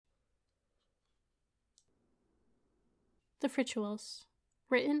The Rituals,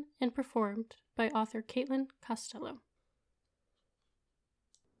 written and performed by author Caitlin Costello.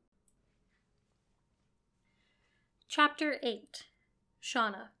 Chapter 8.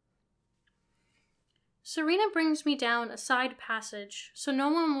 Shauna. Serena brings me down a side passage so no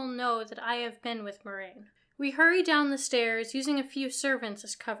one will know that I have been with Moraine. We hurry down the stairs using a few servants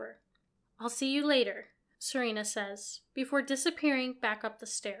as cover. "I'll see you later," Serena says, before disappearing back up the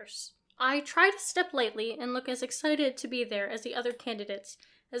stairs. I try to step lightly and look as excited to be there as the other candidates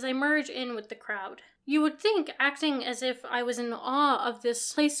as I merge in with the crowd. You would think acting as if I was in awe of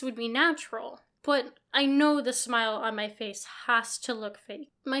this place would be natural, but I know the smile on my face has to look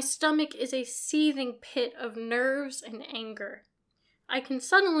fake. My stomach is a seething pit of nerves and anger. I can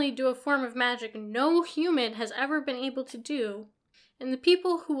suddenly do a form of magic no human has ever been able to do, and the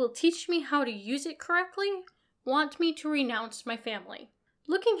people who will teach me how to use it correctly want me to renounce my family.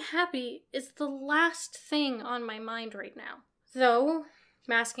 Looking happy is the last thing on my mind right now. Though,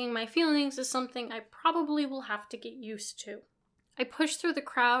 masking my feelings is something I probably will have to get used to. I push through the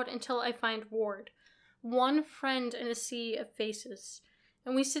crowd until I find Ward, one friend in a sea of faces,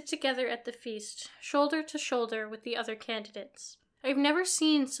 and we sit together at the feast, shoulder to shoulder with the other candidates. I've never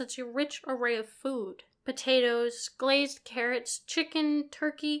seen such a rich array of food. Potatoes, glazed carrots, chicken,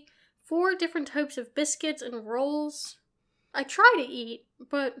 turkey, 4 different types of biscuits and rolls. I try to eat,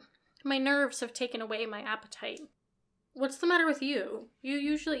 but my nerves have taken away my appetite. "What's the matter with you? You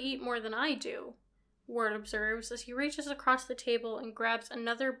usually eat more than I do," Ward observes as he reaches across the table and grabs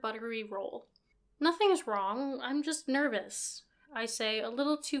another buttery roll. "Nothing's wrong, I'm just nervous," I say a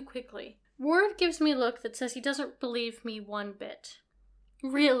little too quickly. Ward gives me a look that says he doesn't believe me one bit.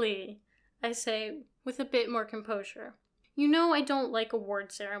 "Really?" I say with a bit more composure. "You know I don't like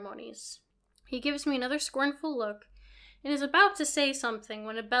award ceremonies." He gives me another scornful look and is about to say something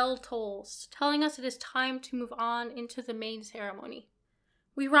when a bell tolls, telling us it is time to move on into the main ceremony.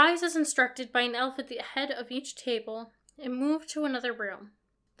 We rise as instructed by an elf at the head of each table and move to another room.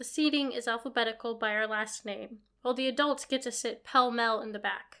 The seating is alphabetical by our last name, while the adults get to sit pell-mell in the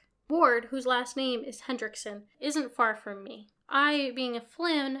back. Ward, whose last name is Hendrickson, isn't far from me, I being a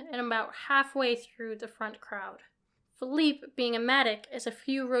Flynn and about halfway through the front crowd. Philippe, being a Maddock, is a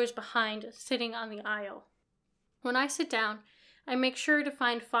few rows behind, sitting on the aisle. When I sit down, I make sure to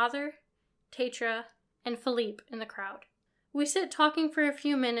find Father, Tetra, and Philippe in the crowd. We sit talking for a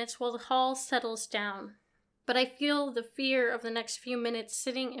few minutes while the hall settles down, but I feel the fear of the next few minutes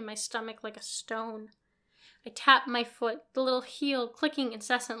sitting in my stomach like a stone. I tap my foot, the little heel clicking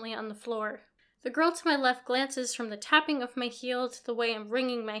incessantly on the floor. The girl to my left glances from the tapping of my heel to the way I'm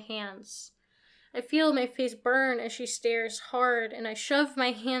wringing my hands. I feel my face burn as she stares hard, and I shove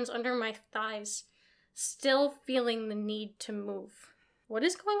my hands under my thighs, still feeling the need to move. "What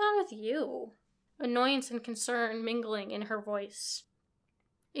is going on with you?" Annoyance and concern mingling in her voice.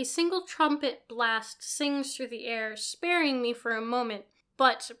 A single trumpet blast sings through the air, sparing me for a moment,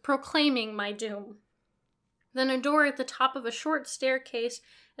 but proclaiming my doom. Then a door at the top of a short staircase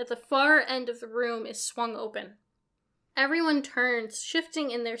at the far end of the room is swung open. Everyone turns,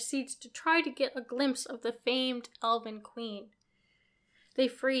 shifting in their seats to try to get a glimpse of the famed elven queen. They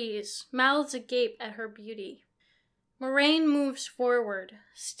freeze, mouths agape at her beauty. Moraine moves forward,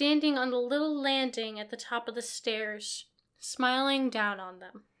 standing on the little landing at the top of the stairs, smiling down on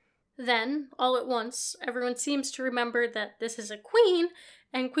them. Then, all at once, everyone seems to remember that this is a queen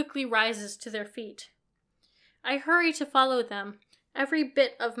and quickly rises to their feet. I hurry to follow them, every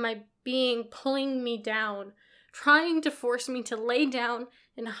bit of my being pulling me down, trying to force me to lay down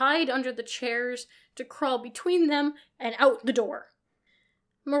and hide under the chairs, to crawl between them and out the door.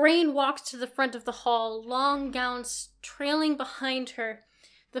 Moraine walks to the front of the hall, long gowns trailing behind her,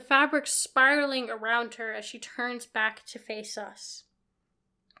 the fabric spiraling around her as she turns back to face us.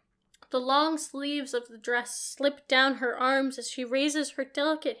 The long sleeves of the dress slip down her arms as she raises her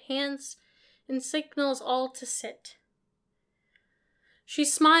delicate hands and signals all to sit. She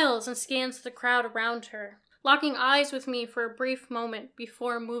smiles and scans the crowd around her, locking eyes with me for a brief moment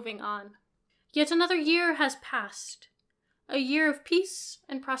before moving on. Yet another year has passed. A year of peace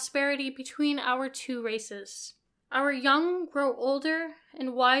and prosperity between our 2 races. Our young grow older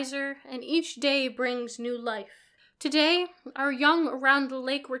and wiser, and each day brings new life. Today, our young around the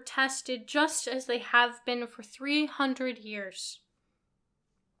lake were tested just as they have been for 300 years.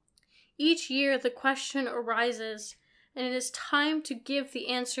 Each year the question arises, and it is time to give the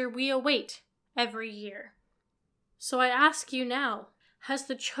answer we await every year. So I ask you now, has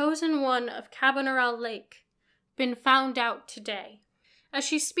the chosen one of Cabanneral Lake been found out today? As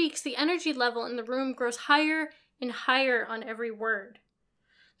she speaks, the energy level in the room grows higher and higher on every word.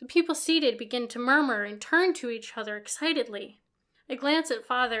 The people seated begin to murmur and turn to each other excitedly. I glance at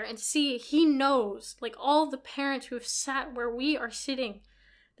Father and see he knows, like all the parents who have sat where we are sitting,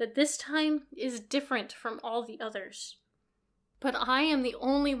 that this time is different from all the others. But I am the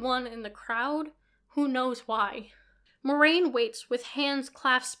only one in the crowd who knows why. Moraine waits with hands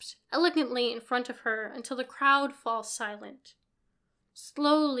clasped elegantly in front of her until the crowd falls silent.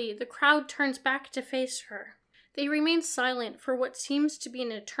 Slowly, the crowd turns back to face her. They remain silent for what seems to be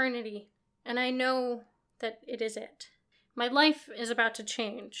an eternity, and I know that it is it. My life is about to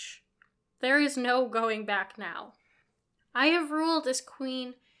change. There is no going back now. I have ruled as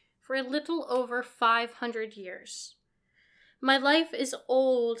queen for a little over 500 years. My life is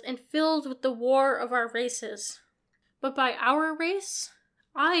old and filled with the war of our races. But by our race,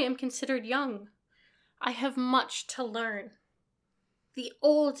 I am considered young. I have much to learn. The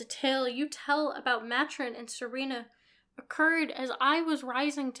old tale you tell about Matron and Serena occurred as I was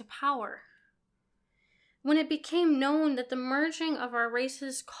rising to power. When it became known that the merging of our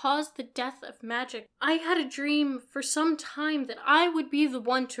races caused the death of magic, I had a dream for some time that I would be the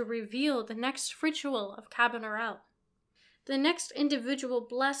one to reveal the next ritual of Cabanarel. The next individual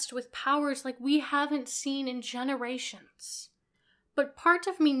blessed with powers like we haven't seen in generations. But part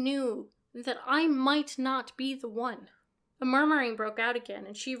of me knew that I might not be the one. A murmuring broke out again,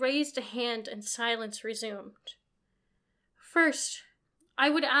 and she raised a hand and silence resumed. First,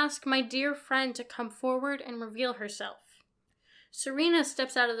 I would ask my dear friend to come forward and reveal herself. Serena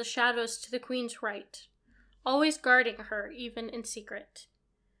steps out of the shadows to the queen's right, always guarding her, even in secret.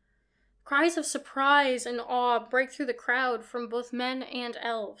 Cries of surprise and awe break through the crowd from both men and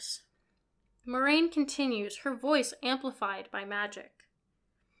elves. Moraine continues, her voice amplified by magic.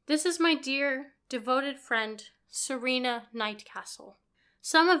 This is my dear, devoted friend, Serena Nightcastle.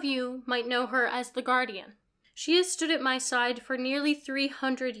 Some of you might know her as the Guardian. She has stood at my side for nearly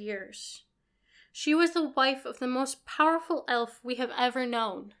 300 years. She was the wife of the most powerful elf we have ever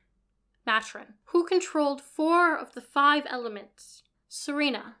known, Matron, who controlled 4 of the 5 elements.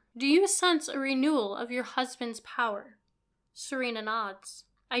 Serena, do you sense a renewal of your husband's power? Serena nods.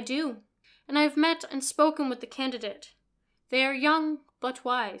 I do, and I have met and spoken with the candidate. They are young but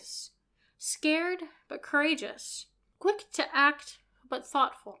wise, scared but courageous, quick to act but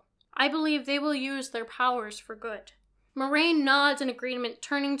thoughtful. I believe they will use their powers for good. Moraine nods in agreement,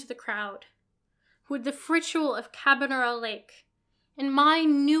 turning to the crowd. Would the ritual of Cabanarel Lake and my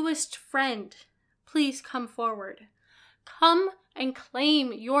newest friend please come forward? Come and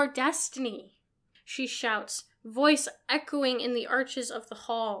claim your destiny, she shouts, voice echoing in the arches of the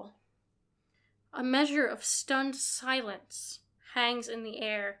hall. A measure of stunned silence hangs in the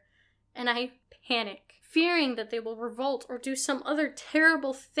air, and I panic, fearing that they will revolt or do some other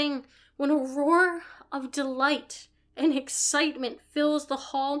terrible thing, when a roar of delight and excitement fills the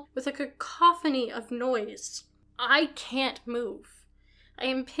hall with a cacophony of noise. I can't move. I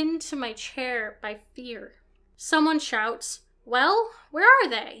am pinned to my chair by fear. Someone shouts, "Well, where are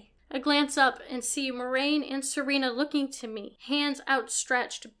they?" I glance up and see Moraine and Serena looking to me, hands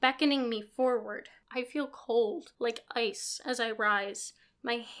outstretched, beckoning me forward. I feel cold, like ice, as I rise,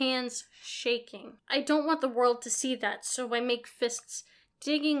 my hands shaking. I don't want the world to see that, so I make fists,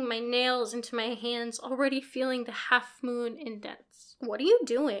 digging my nails into my hands, already feeling the half-moon indents. "What are you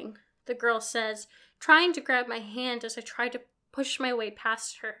doing?" the girl says, trying to grab my hand as I try to push my way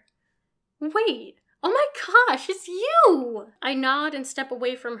past her. "Wait! Oh my gosh, it's you!" I nod and step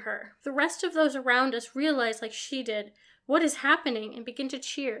away from her. The rest of those around us realize, like she did, what is happening and begin to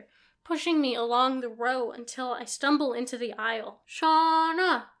cheer, pushing me along the row until I stumble into the aisle.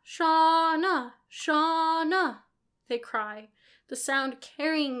 "Shauna! Shauna! Shauna!" they cry, the sound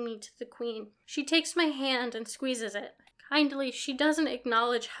carrying me to the queen. She takes my hand and squeezes it. Kindly, she doesn't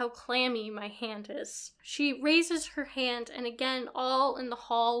acknowledge how clammy my hand is. She raises her hand, and again all in the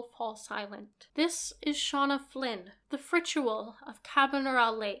hall fall silent. This is Shauna Flynn, the ritual of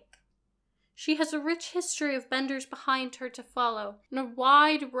Cabanarel Lake. She has a rich history of benders behind her to follow, and a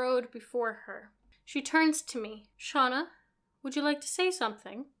wide road before her. She turns to me. "Shauna, would you like to say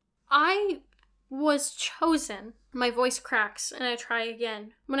something?" "I was chosen." My voice cracks, and I try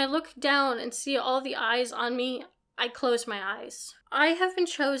again. When I look down and see all the eyes on me, I close my eyes. "I have been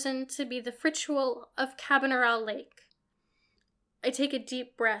chosen to be the ritual of Cabanarel Lake." I take a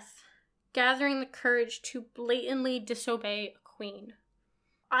deep breath, gathering the courage to blatantly disobey a queen.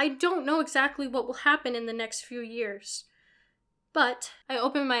 I don't know exactly what will happen in the next few years, but I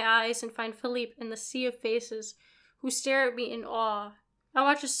open my eyes and find Philippe in the sea of faces who stare at me in awe. I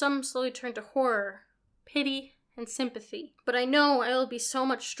watch as some slowly turn to horror, pity, and sympathy, but I know I will be so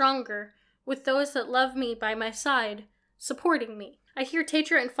much stronger with those that love me by my side, supporting me. I hear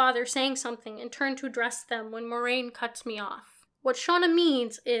Tetra and Father saying something and turn to address them when Moraine cuts me off. What Shauna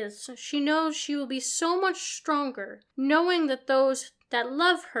means is she knows she will be so much stronger, knowing that those that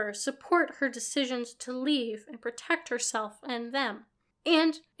love her support her decisions to leave and protect herself and them.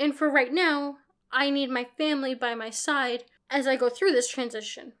 And for right now, I need my family by my side as I go through this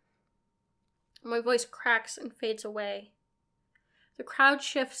transition. My voice cracks and fades away. The crowd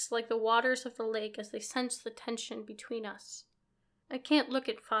shifts like the waters of the lake as they sense the tension between us. I can't look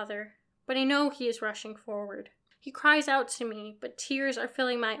at Father, but I know he is rushing forward. He cries out to me, but tears are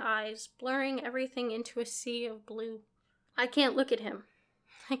filling my eyes, blurring everything into a sea of blue. I can't look at him.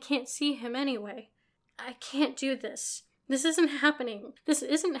 I can't see him anyway. I can't do this. This isn't happening. This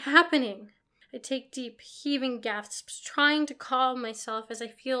isn't happening. I take deep, heaving gasps, trying to calm myself as I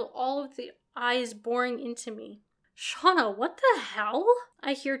feel all of the eyes boring into me. Shauna, what the hell?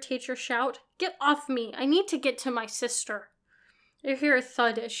 I hear Tetra shout. Get off me. I need to get to my sister. I hear a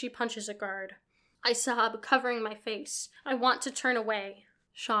thud as she punches a guard. I sob, covering my face. I want to turn away.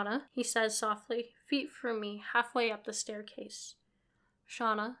 Shauna, he says softly, feet from me, halfway up the staircase.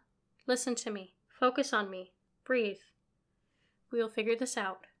 Shauna, listen to me. Focus on me. Breathe. We'll figure this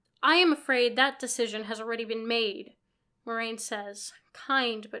out. I am afraid that decision has already been made, Moraine says,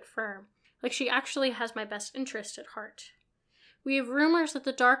 kind but firm, like she actually has my best interest at heart. We have rumors that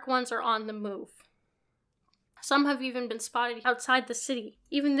the Dark Ones are on the move. Some have even been spotted outside the city.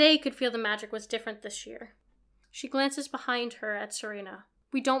 Even they could feel the magic was different this year. She glances behind her at Serena.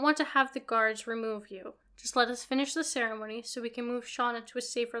 We don't want to have the guards remove you. Just let us finish the ceremony so we can move Shauna to a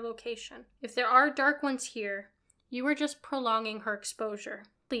safer location. If there are Dark Ones here, you are just prolonging her exposure.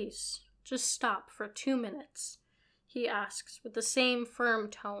 Please, just stop for 2 minutes, he asks with the same firm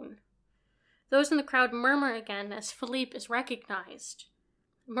tone. Those in the crowd murmur again as Philippe is recognized.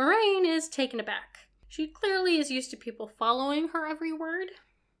 Moraine is taken aback. She clearly is used to people following her every word.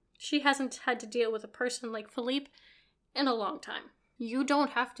 She hasn't had to deal with a person like Philippe in a long time. You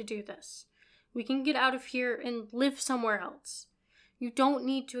don't have to do this. We can get out of here and live somewhere else. You don't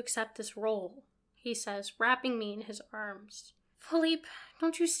need to accept this role, he says, wrapping me in his arms. Philippe,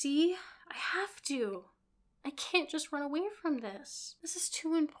 don't you see? I have to. I can't just run away from this. This is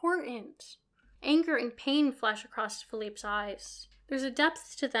too important. Anger and pain flash across Philippe's eyes. There's a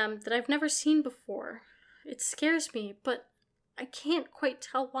depth to them that I've never seen before. It scares me, but I can't quite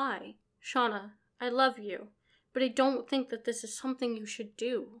tell why. Shauna, I love you, but I don't think that this is something you should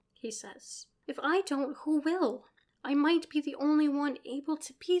do, he says. If I don't, who will? I might be the only one able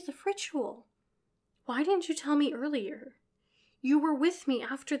to be the ritual. Why didn't you tell me earlier? You were with me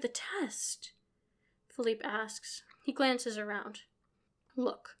after the test, Philippe asks. He glances around.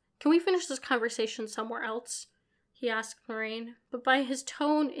 Look, can we finish this conversation somewhere else? He asks Moraine, but by his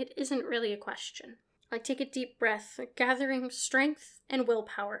tone, it isn't really a question. I take a deep breath, gathering strength and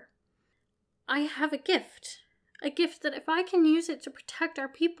willpower. I have a gift that if I can use it to protect our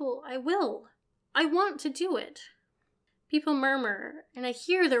people, I will. I want to do it. People murmur, and I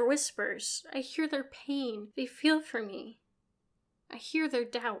hear their whispers. I hear their pain. They feel for me. I hear their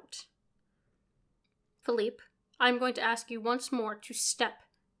doubt. Philippe, I'm going to ask you once more to step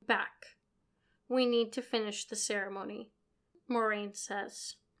back. We need to finish the ceremony, Moraine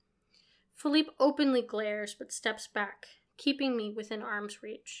says. Philippe openly glares but steps back, keeping me within arm's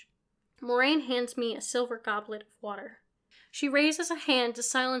reach. Moraine hands me a silver goblet of water. She raises a hand to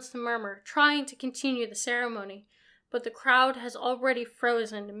silence the murmur, trying to continue the ceremony, but the crowd has already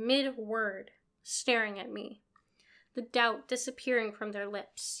frozen mid-word, staring at me, the doubt disappearing from their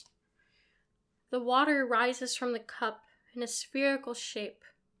lips. The water rises from the cup in a spherical shape,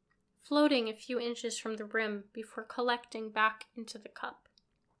 floating a few inches from the rim before collecting back into the cup.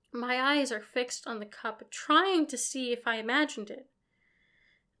 My eyes are fixed on the cup, trying to see if I imagined it.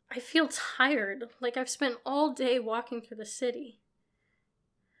 I feel tired, like I've spent all day walking through the city.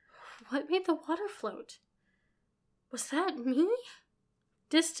 What made the water float? Was that me?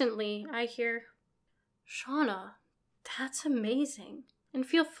 Distantly, I hear, Shauna, that's amazing, and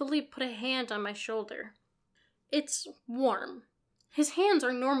feel Philippe put a hand on my shoulder. It's warm. His hands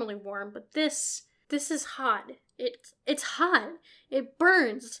are normally warm, but this is hot. It's hot. It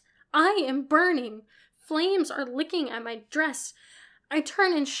burns. I am burning. Flames are licking at my dress. I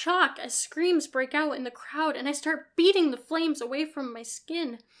turn in shock as screams break out in the crowd, and I start beating the flames away from my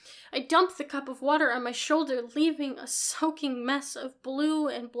skin. I dump the cup of water on my shoulder, leaving a soaking mess of blue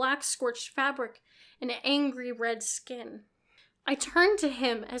and black scorched fabric and angry red skin. I turn to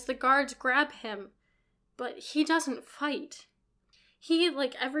him as the guards grab him, but he doesn't fight. He,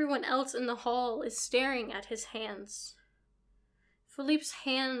 like everyone else in the hall, is staring at his hands. Philippe's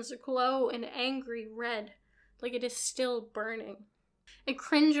hands glow an angry red, like it is still burning. I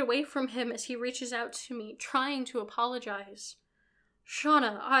cringe away from him as he reaches out to me, trying to apologize.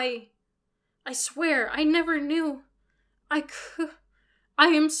 Shauna, I swear, I never knew. I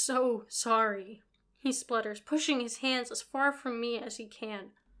am so sorry, he splutters, pushing his hands as far from me as he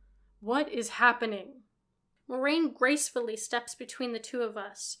can. What is happening? Moraine gracefully steps between the two of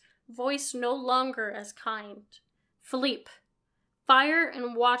us, voice no longer as kind. Philippe, fire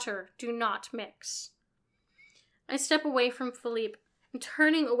and water do not mix. I step away from Philippe and,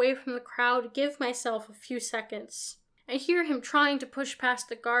 turning away from the crowd, give myself a few seconds. I hear him trying to push past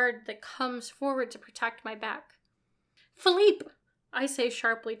the guard that comes forward to protect my back. Philippe, I say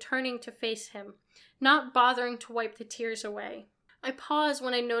sharply, turning to face him, not bothering to wipe the tears away. I pause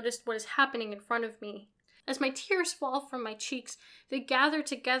when I notice what is happening in front of me. As my tears fall from my cheeks, they gather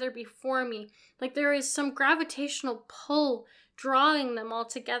together before me like there is some gravitational pull drawing them all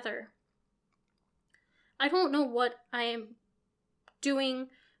together. I don't know what I am doing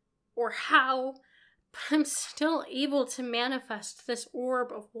or how, but I'm still able to manifest this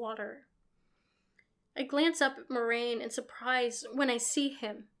orb of water. I glance up at Moraine in surprise when I see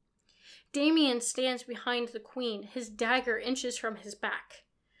him. Damien stands behind the queen, his dagger inches from his back.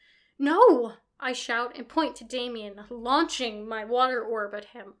 No! I shout and point to Damien, launching my water orb at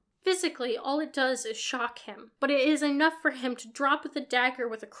him. Physically, all it does is shock him, but it is enough for him to drop the dagger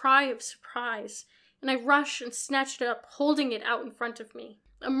with a cry of surprise, and I rush and snatch it up, holding it out in front of me.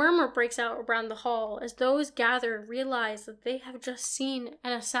 A murmur breaks out around the hall as those gathered realize that they have just seen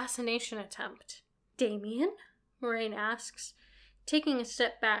an assassination attempt. Damien? Moraine asks, taking a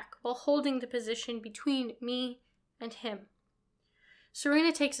step back while holding the position between me and him.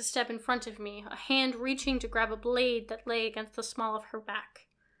 Serena takes a step in front of me, a hand reaching to grab a blade that lay against the small of her back.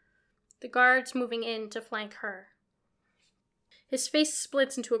 The guards moving in to flank her. His face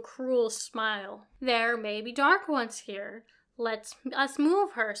splits into a cruel smile. There may be dark ones here. Let us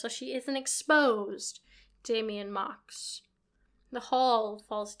move her so she isn't exposed, Damien mocks. The hall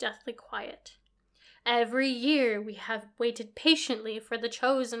falls deathly quiet. Every year we have waited patiently for the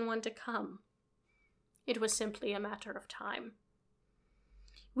chosen one to come. It was simply a matter of time.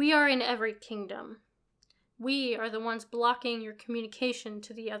 We are in every kingdom. We are the ones blocking your communication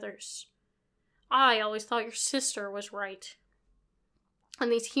to the others. I always thought your sister was right. And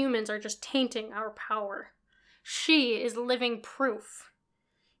these humans are just tainting our power. She is living proof.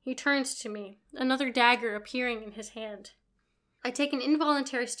 He turns to me, another dagger appearing in his hand. I take an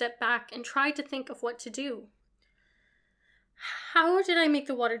involuntary step back and try to think of what to do. How did I make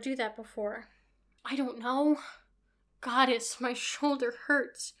the water do that before? I don't know. Goddess, my shoulder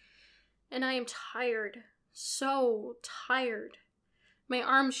hurts, and I am tired, so tired. My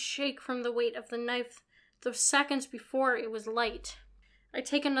arms shake from the weight of the knife, though seconds before it was light. I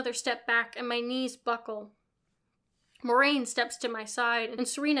take another step back, and my knees buckle. Moraine steps to my side, and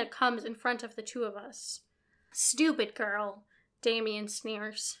Serena comes in front of the two of us. Stupid girl, Damien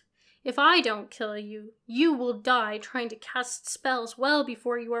sneers. If I don't kill you, you will die trying to cast spells well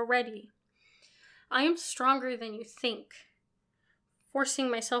before you are ready. I am stronger than you think.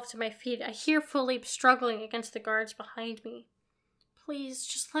 Forcing myself to my feet, I hear Philippe struggling against the guards behind me. Please,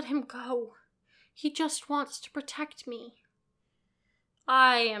 just let him go. He just wants to protect me.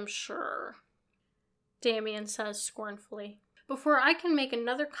 I am sure, Damien says scornfully. Before I can make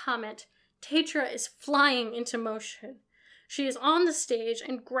another comment, Tetra is flying into motion. She is on the stage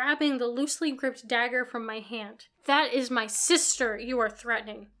and grabbing the loosely gripped dagger from my hand. That is my sister you are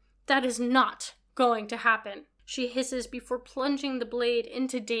threatening. That is not going to happen, she hisses before plunging the blade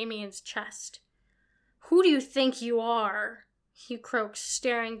into Damien's chest. Who do you think you are? He croaks,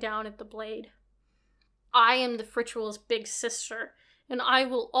 staring down at the blade. I am the Fritruel's big sister, and I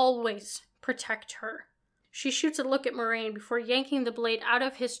will always protect her. She shoots a look at Moraine before yanking the blade out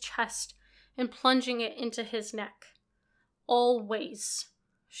of his chest and plunging it into his neck. Always,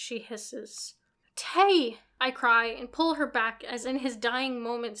 she hisses. Tay! I cry and pull her back as in his dying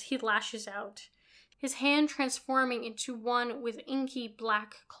moments he lashes out, his hand transforming into one with inky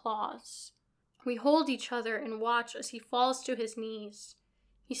black claws. We hold each other and watch as he falls to his knees.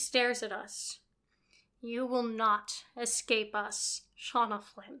 He stares at us. You will not escape us, Shauna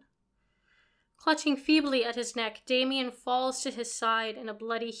Flynn. Clutching feebly at his neck, Damien falls to his side in a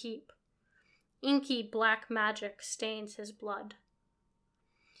bloody heap. Inky black magic stains his blood.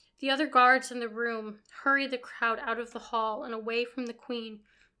 The other guards in the room hurry the crowd out of the hall and away from the queen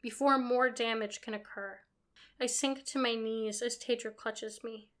before more damage can occur. I sink to my knees as Tetra clutches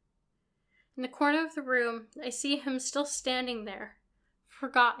me. In the corner of the room, I see him still standing there,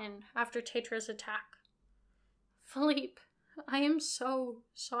 forgotten after Tetra's attack. Philippe, I am so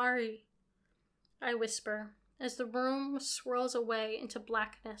sorry, I whisper as the room swirls away into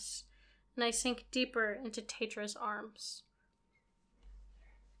blackness, and I sink deeper into Tetra's arms.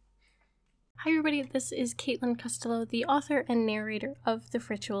 Hi everybody, this is Caitlin Costello, the author and narrator of The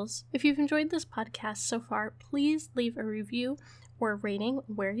Rituals. If you've enjoyed this podcast so far, please leave a review or a rating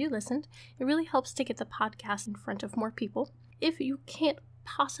where you listened. It really helps to get the podcast in front of more people. If you can't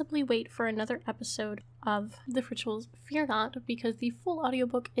possibly wait for another episode of The Rituals, fear not, because the full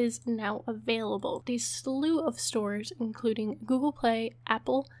audiobook is now available. A slew of stores, including Google Play,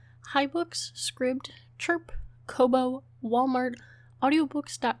 Apple, HiBooks, Scribd, Chirp, Kobo, Walmart,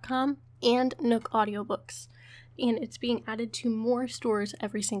 audiobooks.com, and Nook Audiobooks. And it's being added to more stores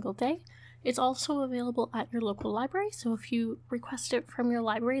every single day. It's also available at your local library, so if you request it from your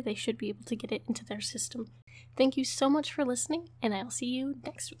library, they should be able to get it into their system. Thank you so much for listening, and I'll see you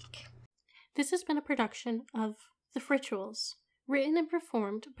next week. This has been a production of The Rituals, written and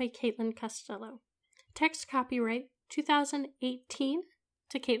performed by Caitlin Costello. Text copyright 2018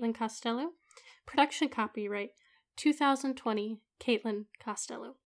 to Caitlin Costello. Production copyright 2020 Caitlin Costello.